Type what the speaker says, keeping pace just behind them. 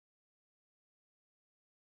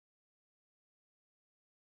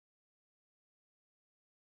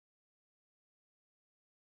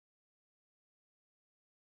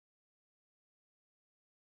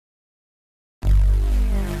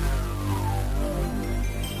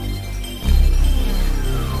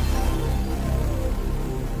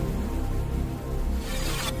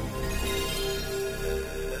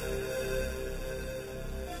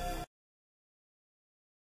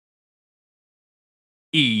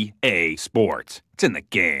EA Sports. It's in the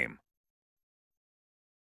game.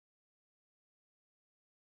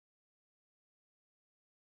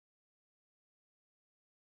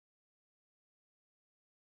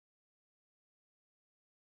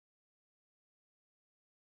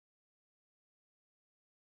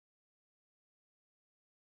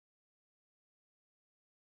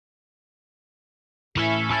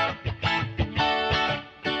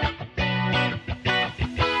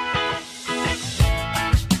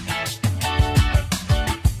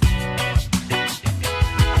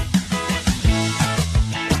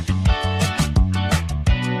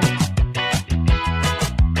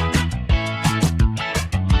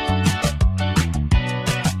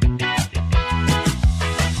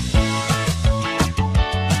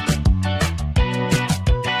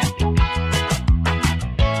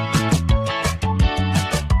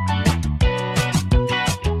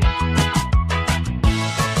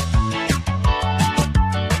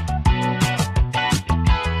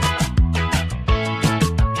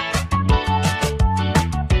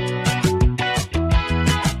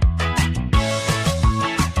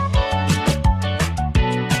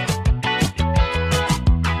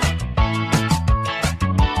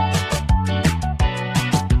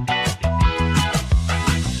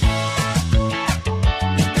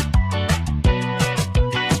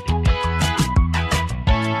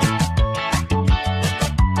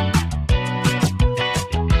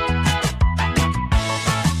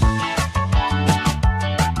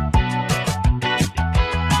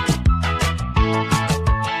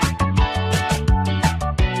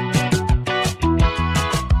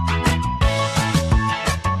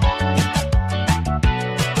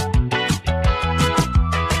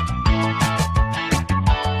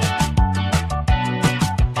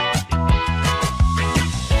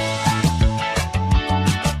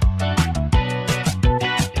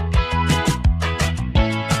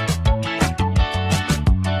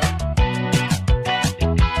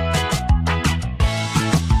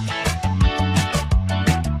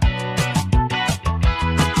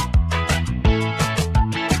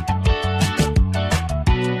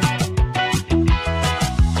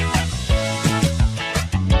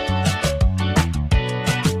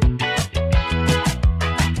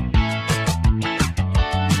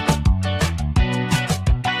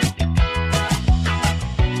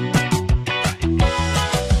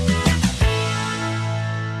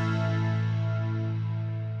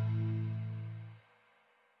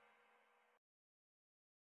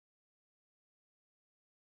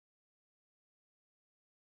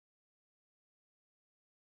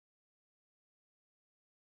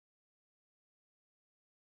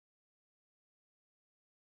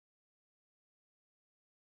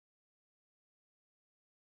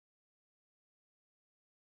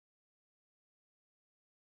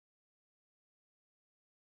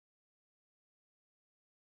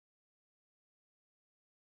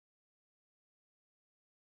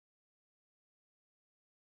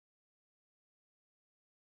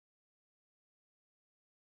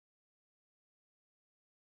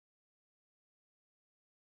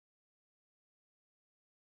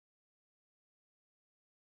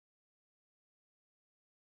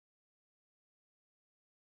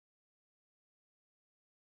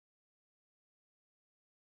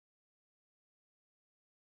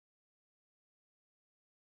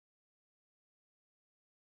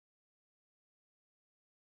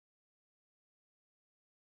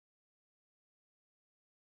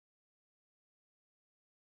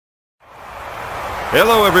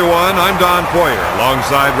 Hello everyone, I'm Don Poyer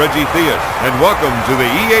alongside Reggie Theus, and welcome to the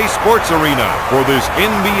EA Sports Arena for this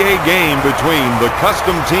NBA game between the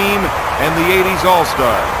custom team and the 80s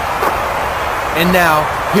All-Stars. And now,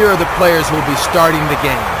 here are the players who will be starting the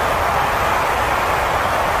game.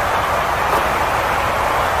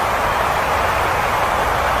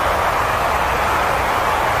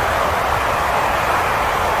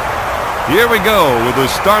 Here we go with the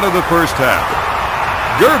start of the first half.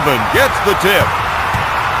 Gervin gets the tip.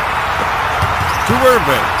 To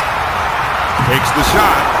Irving. Takes the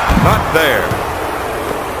shot. Not there.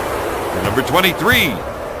 Number 23.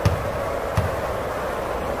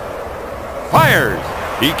 Fires.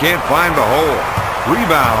 He can't find the hole.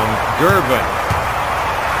 Rebound, Gervin.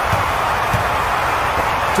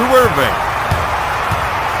 To Irving.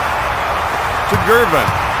 To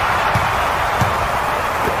Gervin.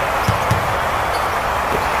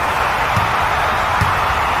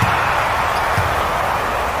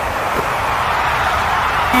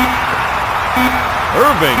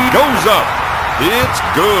 Irving goes up. It's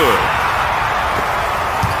good.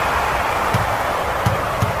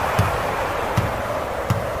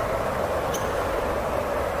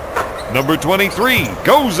 Number 23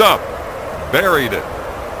 goes up. Buried it.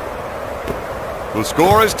 The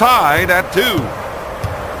score is tied at 2.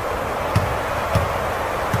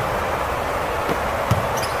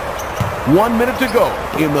 One minute to go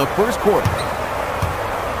in the first quarter.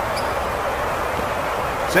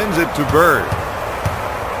 Sends it to Bird.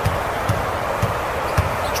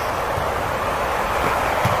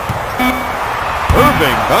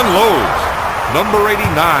 Irving unloads. Number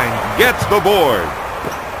 89 gets the board.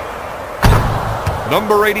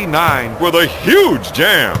 Number 89 with a huge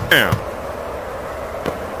jam.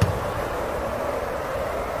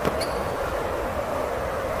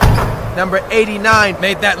 Number 89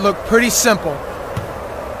 made that look pretty simple.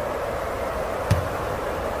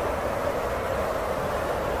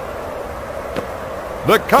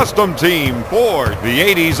 The custom team 4, the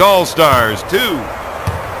 80s All-Stars 2.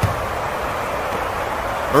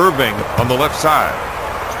 Irving on the left side.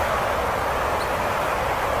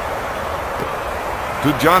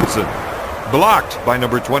 To Johnson. Blocked by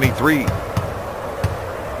number 23.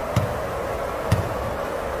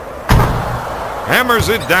 Hammers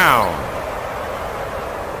it down.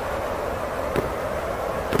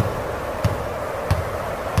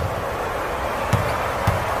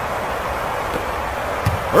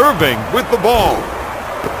 Irving with the ball.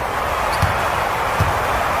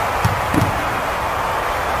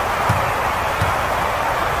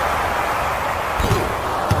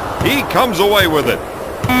 He comes away with it.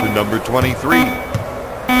 To number 23.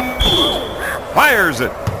 Fires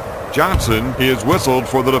it. Johnson is whistled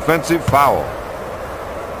for the defensive foul.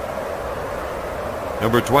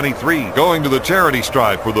 Number 23 going to the charity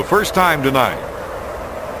stripe for the first time tonight.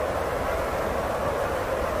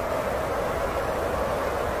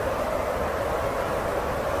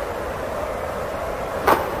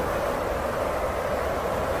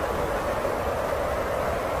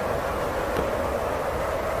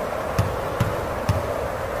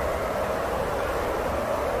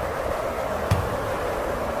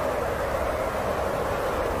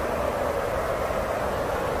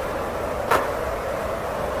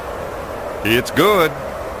 It's good.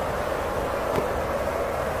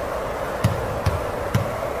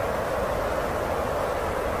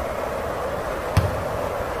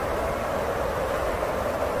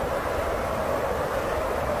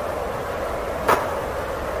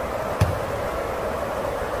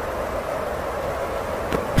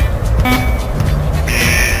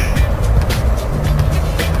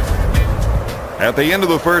 At the end of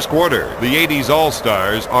the first quarter, the 80s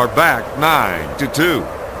All-Stars are back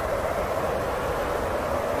 9-2.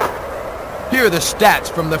 Here are the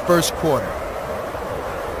stats from the first quarter.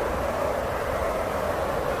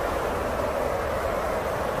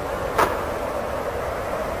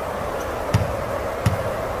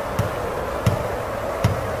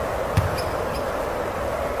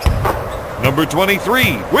 Number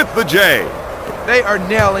 23 with the J. They are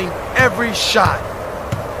nailing every shot.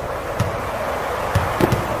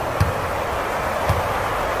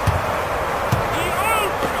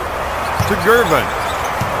 To Gervin.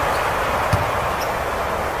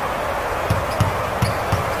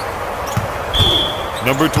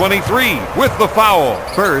 Number 23 with the foul.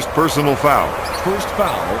 First personal foul. First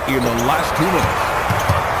foul in the last 2 minutes.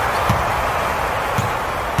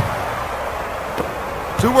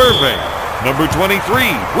 To Irving. Number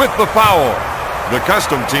 23 with the foul. The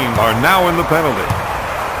custom team are now in the penalty.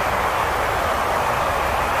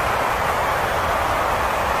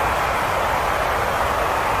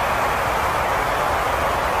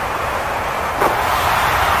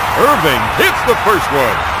 Irving hits the first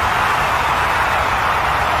one.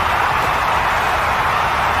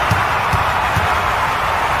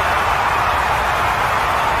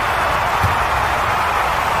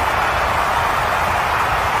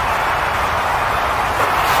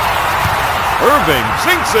 Irving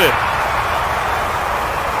sinks it.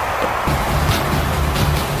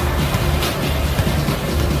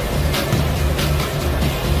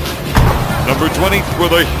 Number 20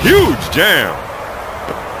 with a huge jam.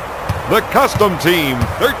 The custom team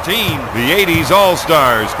 13, the 80s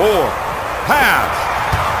All-Stars 4. Pass.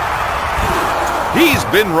 He's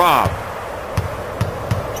been robbed.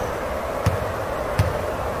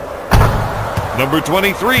 Number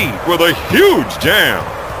 23 with a huge jam.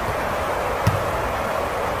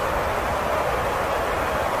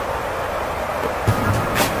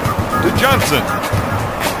 To Johnson.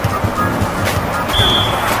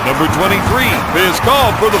 Number 23 is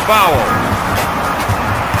called for the foul.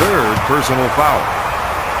 Third personal foul.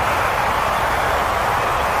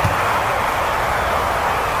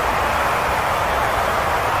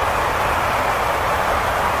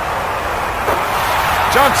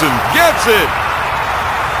 Johnson gets it.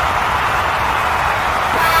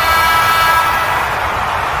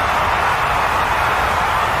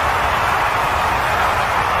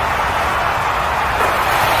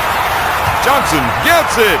 Johnson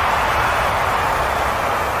gets it.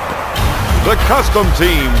 The custom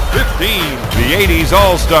team, 15. The 80s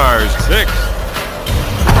All-Stars, 6.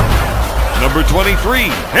 Number 23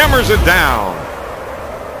 hammers it down.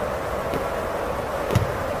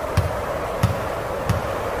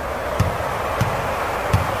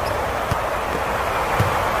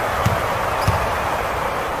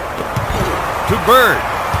 To Bird.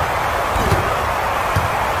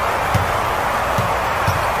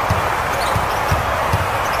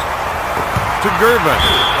 To Gervin.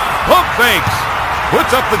 Pump fakes.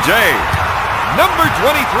 Puts up the J. Number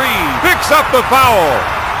 23 picks up the foul.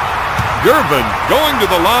 Gervin going to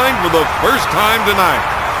the line for the first time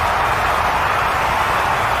tonight.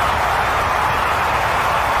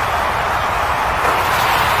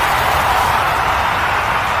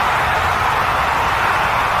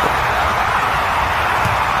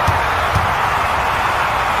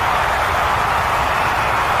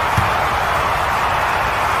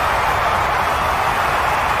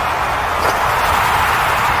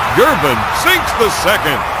 Gervin sinks the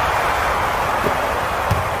second.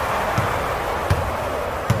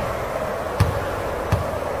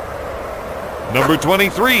 Number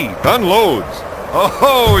 23 unloads.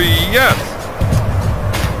 Oh, yes.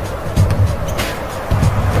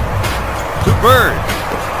 To Bird.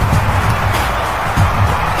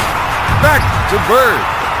 Back to Bird.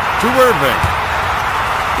 To Irving.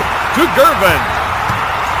 To Gervin.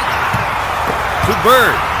 To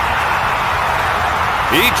Bird.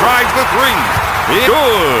 He tries the three.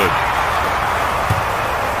 Good.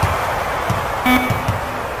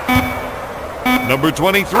 Number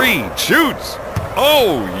 23 shoots.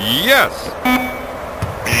 Oh, yes.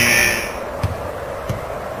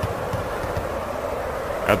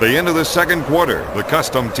 At the end of the second quarter, the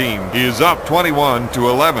custom team is up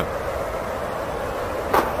 21-11.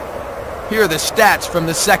 Here are the stats from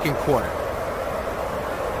the second quarter.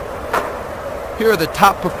 Here are the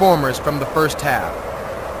top performers from the first half.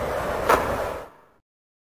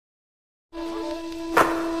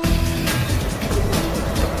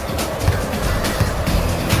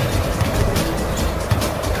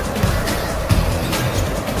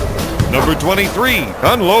 Number 23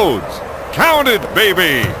 unloads. Count it,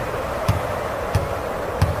 baby!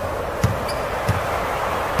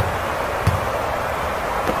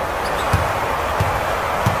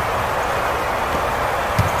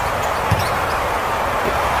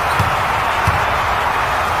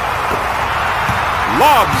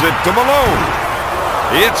 Lobs it to Malone.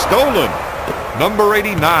 It's stolen. Number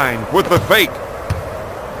 89 with the fake.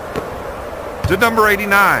 To number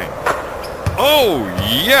 89. Oh,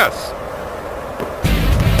 yes.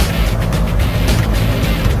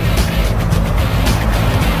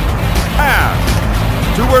 Pass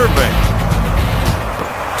to Irving.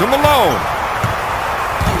 To Malone.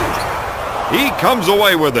 He comes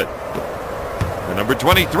away with it. To number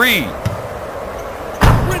 23.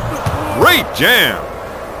 Great jam.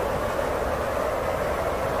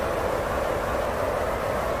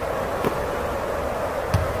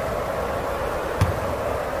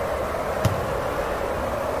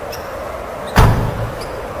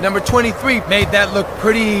 Number 23 made that look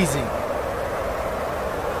pretty easy.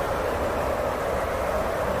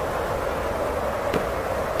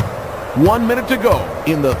 One minute to go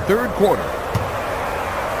in the third quarter.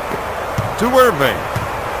 To Irving.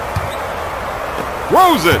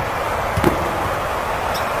 Throws it.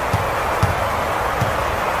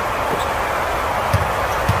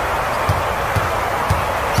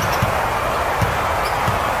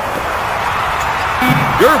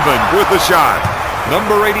 Gervin with the shot.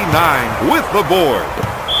 Number 89 with the board.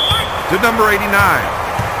 To number 89.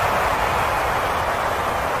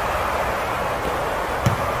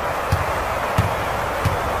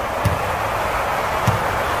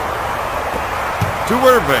 To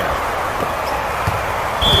Irving.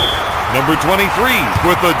 Number 23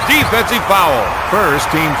 with the defensive foul. First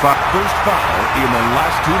foul in the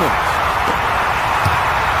last 2 minutes.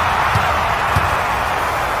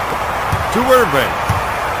 To Irving.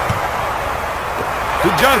 To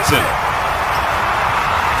Johnson.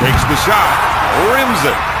 Takes the shot. Rims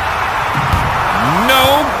it. No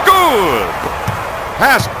good.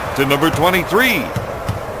 Pass to number 23.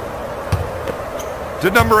 To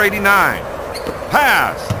number 89.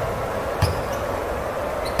 Pass.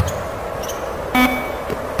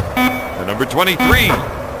 To number 23.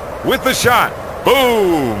 With the shot.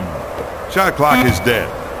 Boom. Shot clock is dead.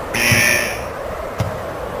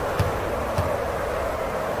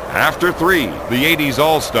 After 3, the 80s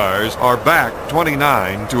All-Stars are back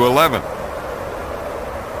 29-11.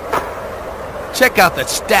 Check out the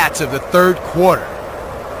stats of the third quarter.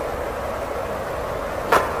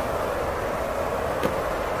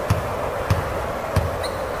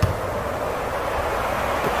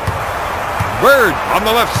 Bird on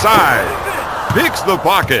the left side. Picks the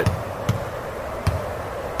pocket.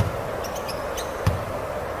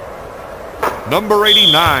 Number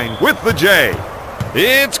 89 with the J.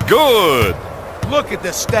 It's good. Look at the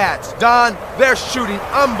stats, Don. They're shooting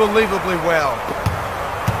unbelievably well.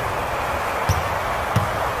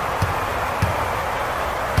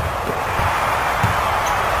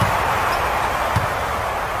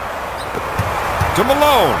 To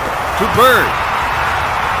Malone. To Bird.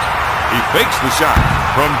 He fakes the shot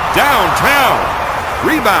from downtown.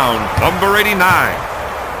 Rebound, number 89.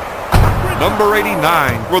 Number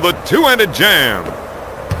 89 for the two-handed jam.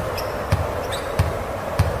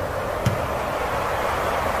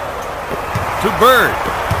 To Bird.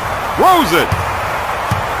 Throws it.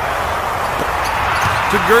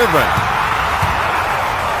 To Gervin.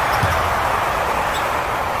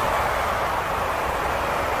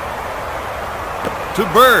 To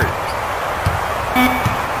Bird.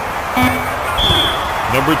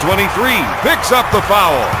 Number 23 picks up the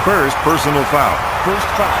foul. First personal foul. First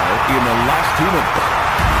foul in the last 2 minutes.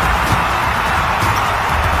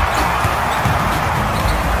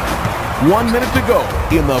 1 minute to go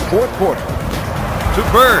in the fourth quarter. To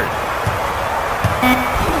Bird.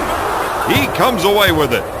 He comes away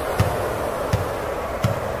with it.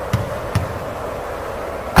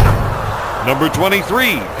 Number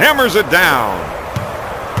 23 hammers it down.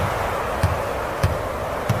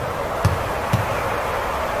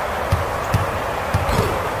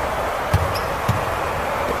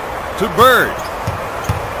 To Bird.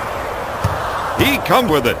 He comes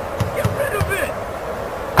with it. Get rid of it.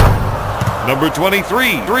 Number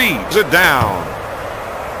 23 threes it down.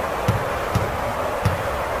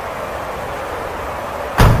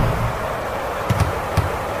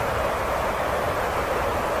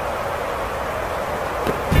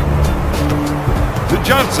 To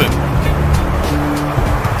Johnson.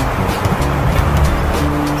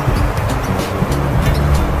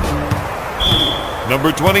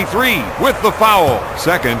 Number 23 with the foul.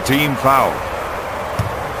 Second team foul.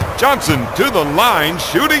 Johnson to the line,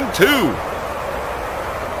 shooting 2.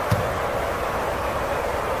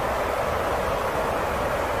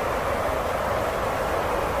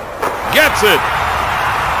 Gets it.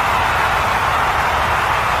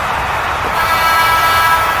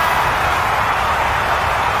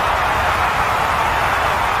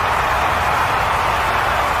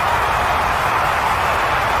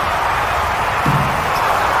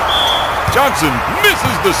 Johnson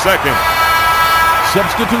misses the second.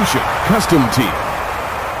 Substitution, custom team.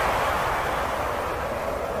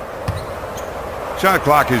 Shot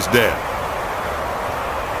clock is dead.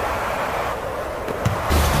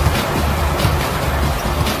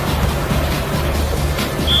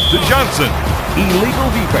 To Johnson. Illegal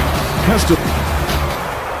defense, custom.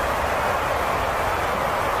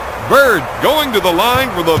 Bird going to the line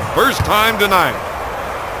for the first time tonight.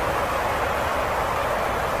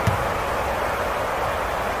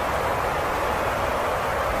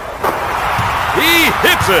 He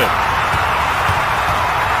hits it.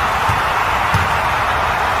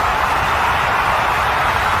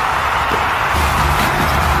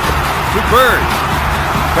 To Bird.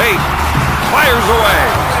 Fake. Fires away.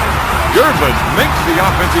 Gervin makes the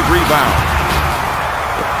offensive rebound.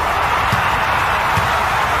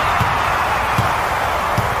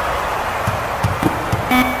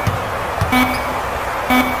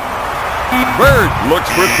 Bird looks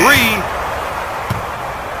for 3.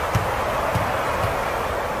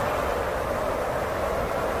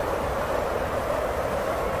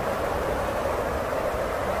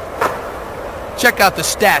 Check out the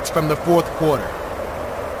stats from the fourth quarter.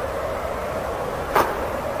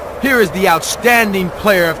 Here is the outstanding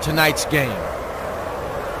player of tonight's game.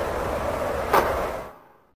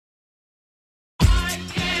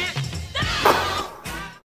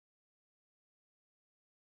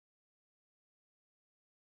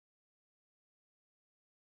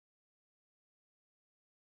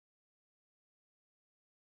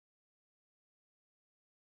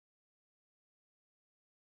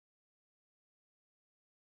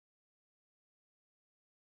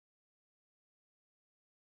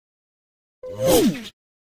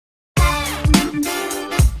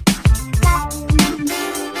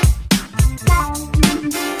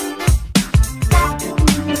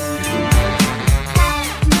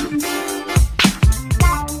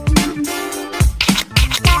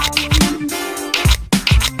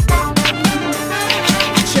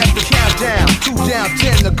 Down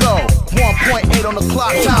 10 to go. 1.8 on the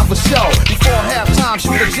clock, time for show. Before halftime,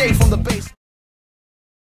 shoot a J from the base.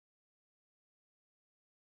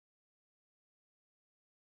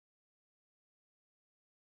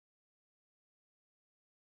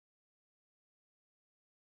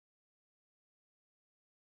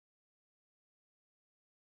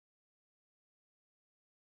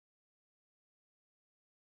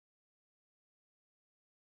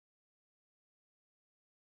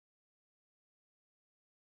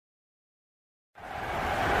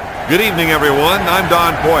 Good evening, everyone. I'm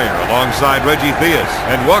Don Poyer alongside Reggie Theus,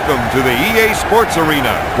 and welcome to the EA Sports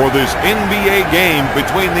Arena for this NBA game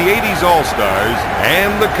between the 80s All-Stars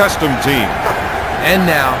and the Custom Team. And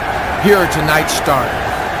now, here are tonight's starters.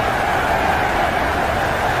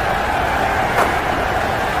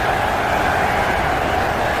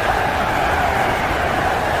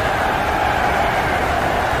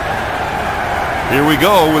 Here we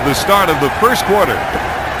go with the start of the first quarter.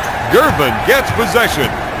 Gervin gets possession.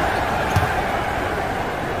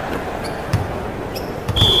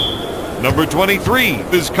 Number 23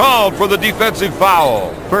 is called for the defensive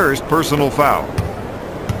foul. First personal foul.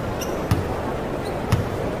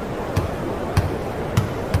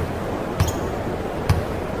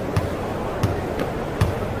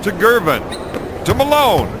 To Gervin. To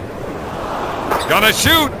Malone. Gonna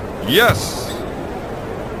shoot. Yes.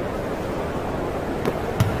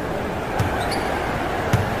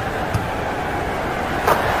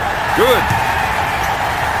 Good.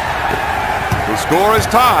 The score is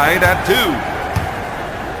tied at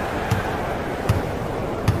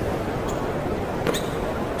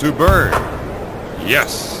 2. To Bird.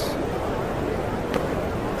 Yes.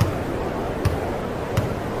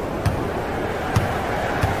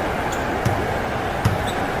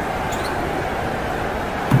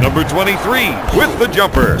 Number 23 with the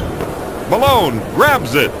jumper. Malone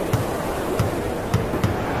grabs it.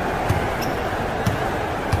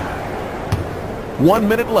 One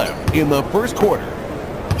minute left in the first quarter.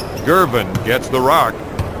 Gervin gets the rock.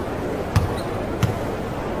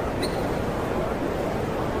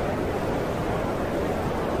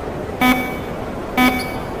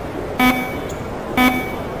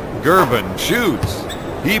 Gervin shoots.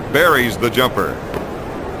 He buries the jumper.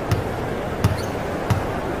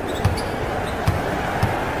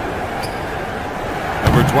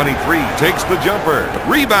 Number 23 takes the jumper.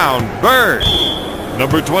 Rebound, Bird.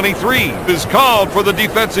 Number 23 is called for the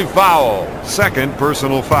defensive foul. Second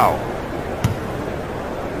personal foul.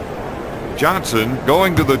 Johnson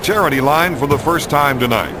going to the charity line for the first time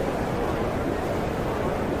tonight.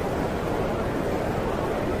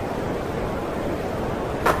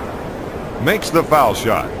 Makes the foul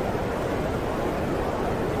shot.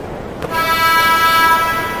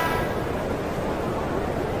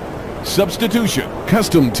 Substitution,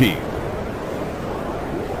 Custom Team.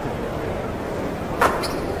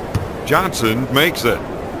 Johnson makes it.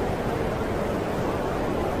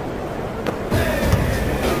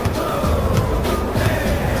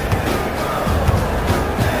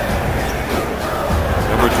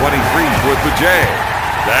 Number 23 with the J.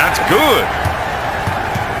 That's good.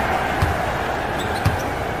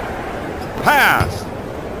 Pass.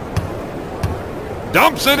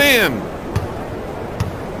 Dumps it in.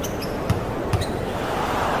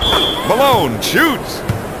 Malone shoots.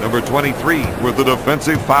 Number 23 with the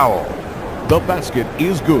defensive foul. The basket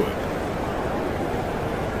is good.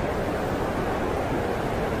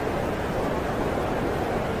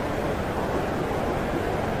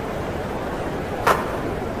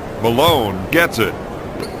 Malone gets it.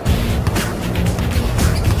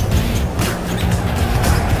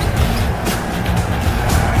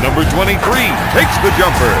 Number 23 takes the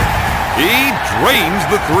jumper. He drains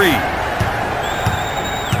the three.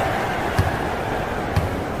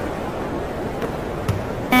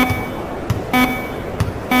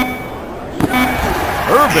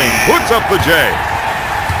 Irving puts up the J.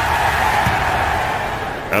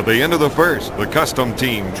 At the end of the first, the Custom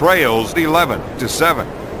Team trails 11-7.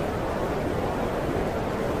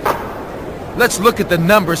 Let's look at the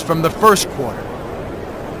numbers from the first quarter.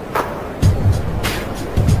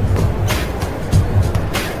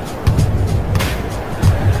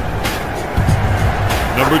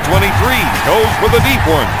 Number 23 goes for the deep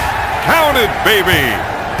one. Count it, baby!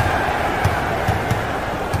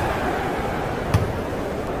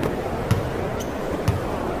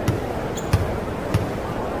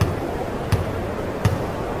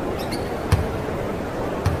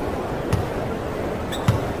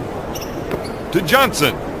 To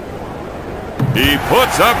Johnson. He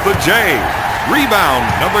puts up the J. Rebound,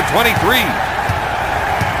 number 23.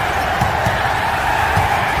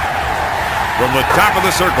 From the top of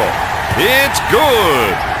the circle. It's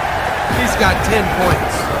good. He's got 10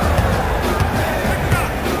 points.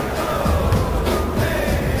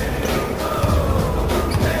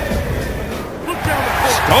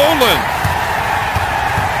 Stolen.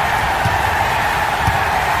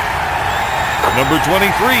 Number 23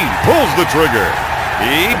 pulls the trigger.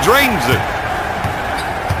 He drains it.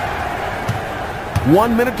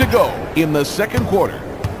 1 minute to go in the second quarter.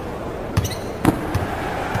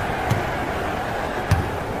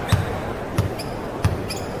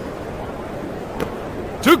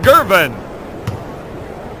 To Gervin.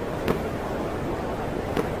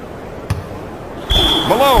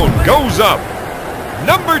 Malone goes up.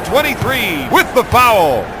 Number 23 with the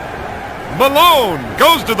foul. Malone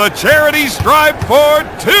goes to the charity stripe for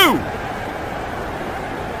 2.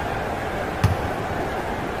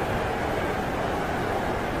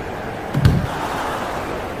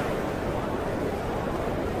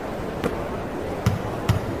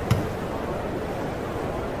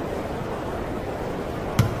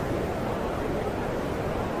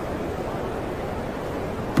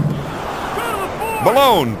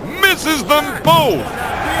 Malone misses them both.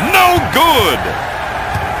 No good.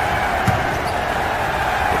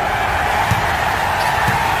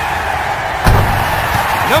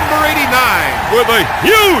 Number 89 with a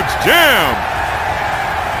huge jam.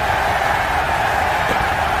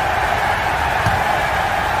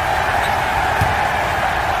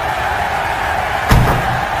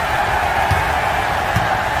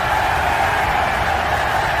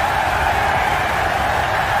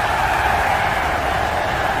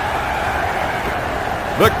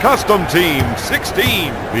 The Custom Team,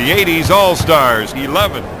 16. The 80s All-Stars,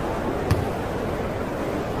 11.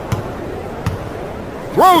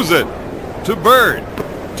 Throws it to Bird,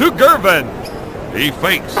 to Gervin. He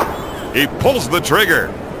fakes. He pulls the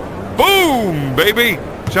trigger. Boom, baby.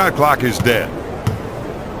 Shot clock is dead.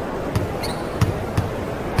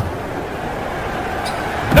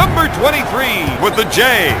 Number 23 with the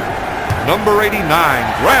J. Number 89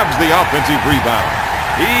 grabs the offensive rebound.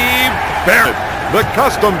 He buried it. The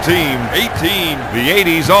Custom Team, 18. The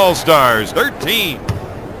 80s All-Stars, 13.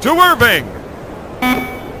 To Irving.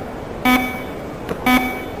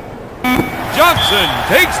 Johnson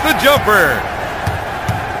takes the jumper.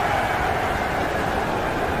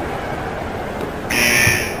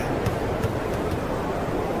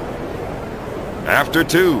 After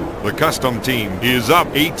 2, the Custom Team is up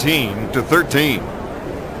 18-13.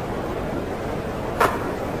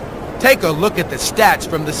 Take a look at the stats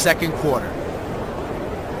from the second quarter.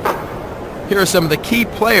 Here are some of the key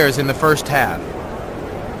players in the first half.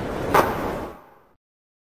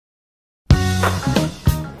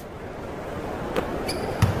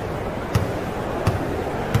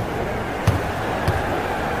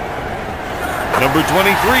 Number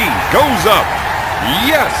 23 goes up.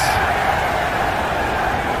 Yes!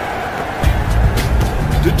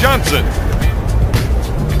 To Johnson.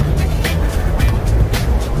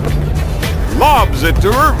 Lobs it to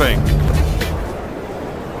Irving.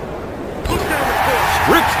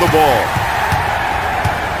 Strips the ball.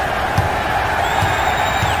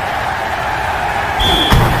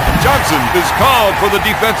 Johnson is called for the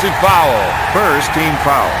defensive foul. First team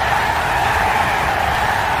foul.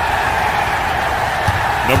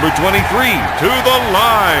 Number 23 to the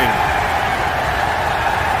line.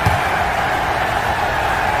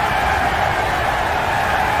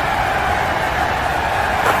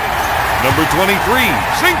 Number 23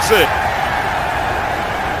 sinks it.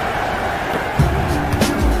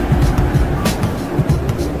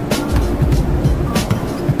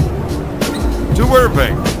 To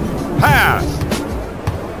Irving. Pass.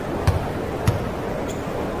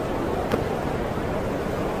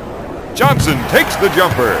 Johnson takes the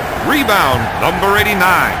jumper. Rebound, number 89.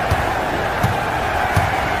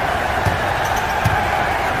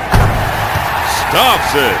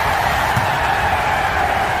 Stops it.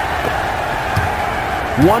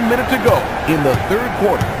 1 minute to go in the third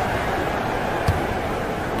quarter.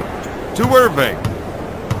 To Irving.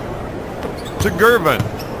 To Gervin.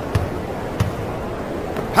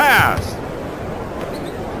 Pass.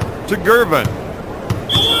 To Gervin.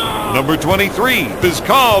 Number 23 is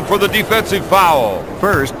called for the defensive foul.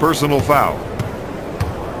 First personal foul.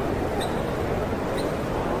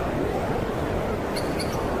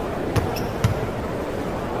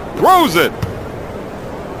 Throws it.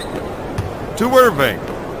 To Irving.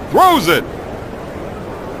 Throws it.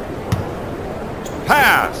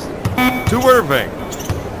 Pass. To Irving.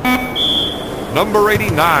 Number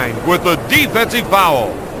 89 with a defensive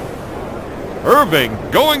foul. Irving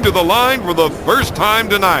going to the line for the first time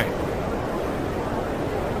tonight.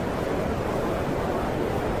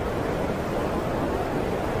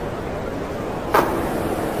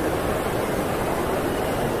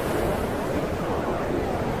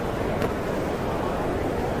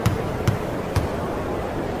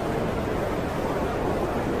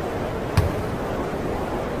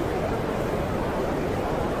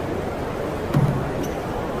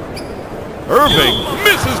 Irving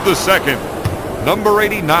misses the second. Number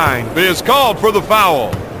 89 is called for the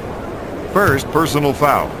foul. First personal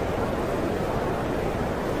foul.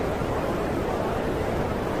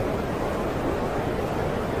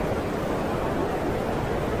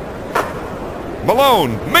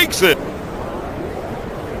 Malone makes it.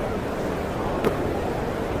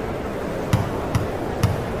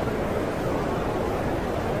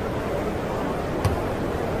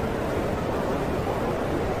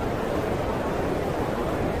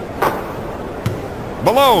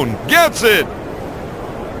 Malone gets it.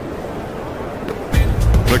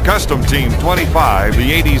 The custom team 25,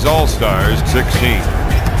 the 80s All-Stars 16.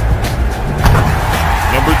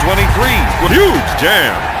 Number 23, with huge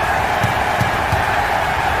jam.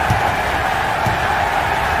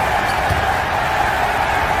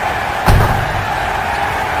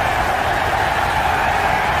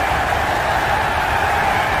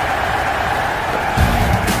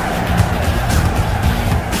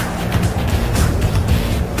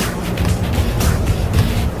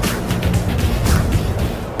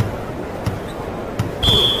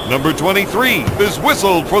 Number 23 is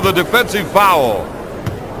whistled for the defensive foul.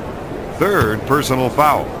 Third personal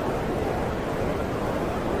foul.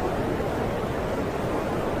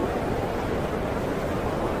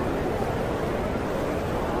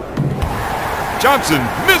 Johnson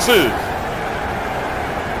misses.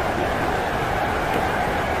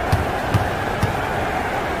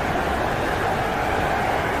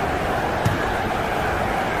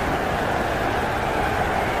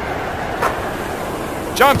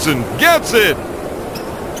 Johnson gets it.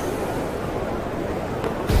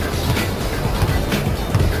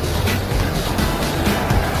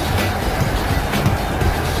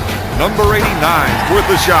 Number 89 with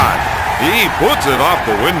the shot. He puts it off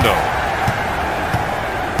the window.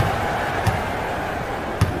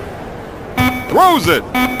 Throws it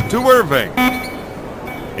to Irving.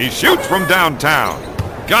 He shoots from downtown.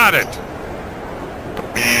 Got it.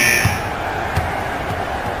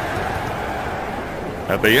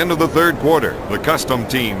 At the end of the third quarter, the custom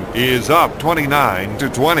team is up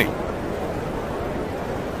 29-20.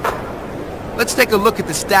 Let's take a look at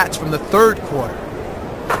the stats from the third quarter.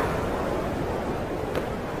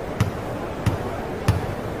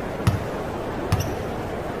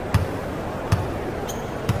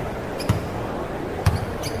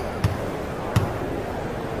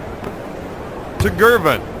 To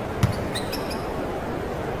Gervin.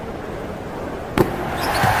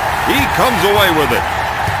 He comes away with it.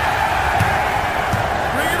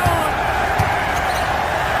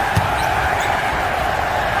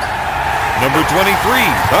 Number 23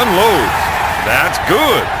 unloads. That's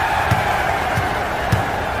good.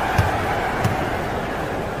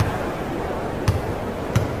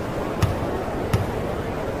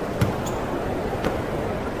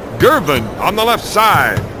 Gervin on the left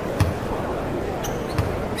side.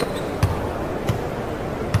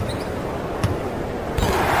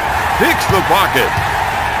 Picks the pocket.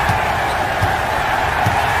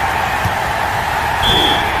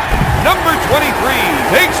 Number 23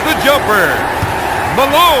 takes the jumper.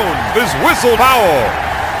 Malone is whistled foul.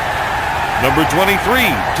 Number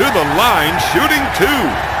 23 to the line, shooting two.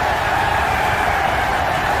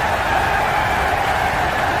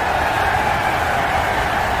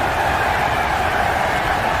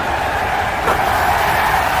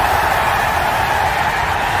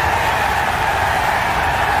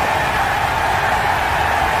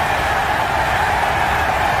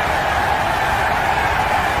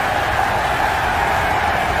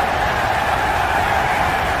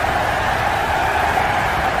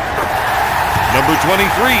 Number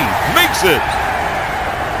 23 makes it.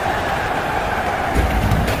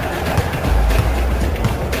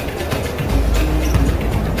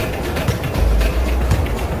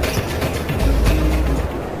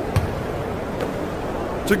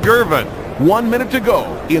 To Gervin. 1 minute to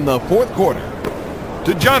go in the fourth quarter.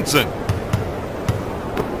 To Johnson.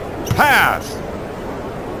 Pass.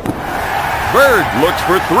 Bird looks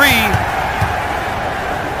for three.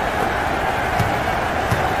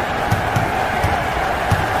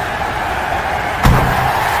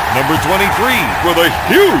 Number 23 with a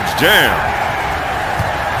huge jam.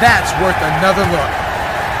 That's worth another look.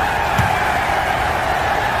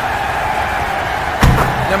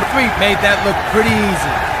 Number 3 made that look pretty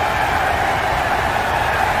easy.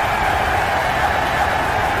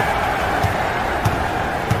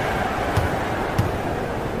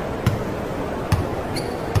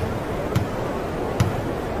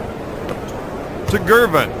 To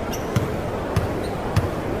Gervin.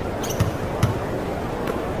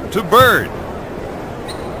 To Bird.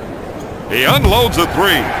 He unloads a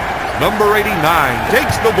three. Number 89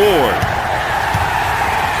 takes the board.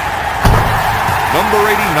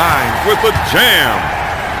 Number 89 with the jam.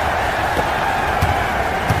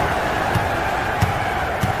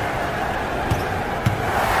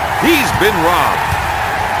 He's been robbed.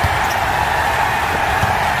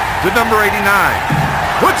 to number 89.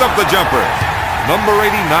 Puts up the jumper. Number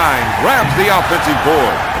 89 grabs the offensive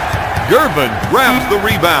board. Gervin grabs the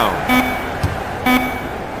rebound.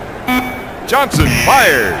 Johnson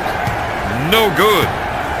fires. No good.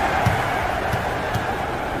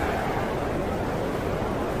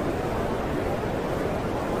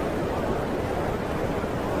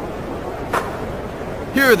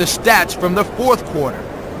 Here are the stats from the fourth quarter.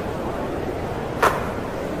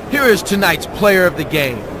 Here is tonight's player of the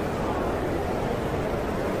game.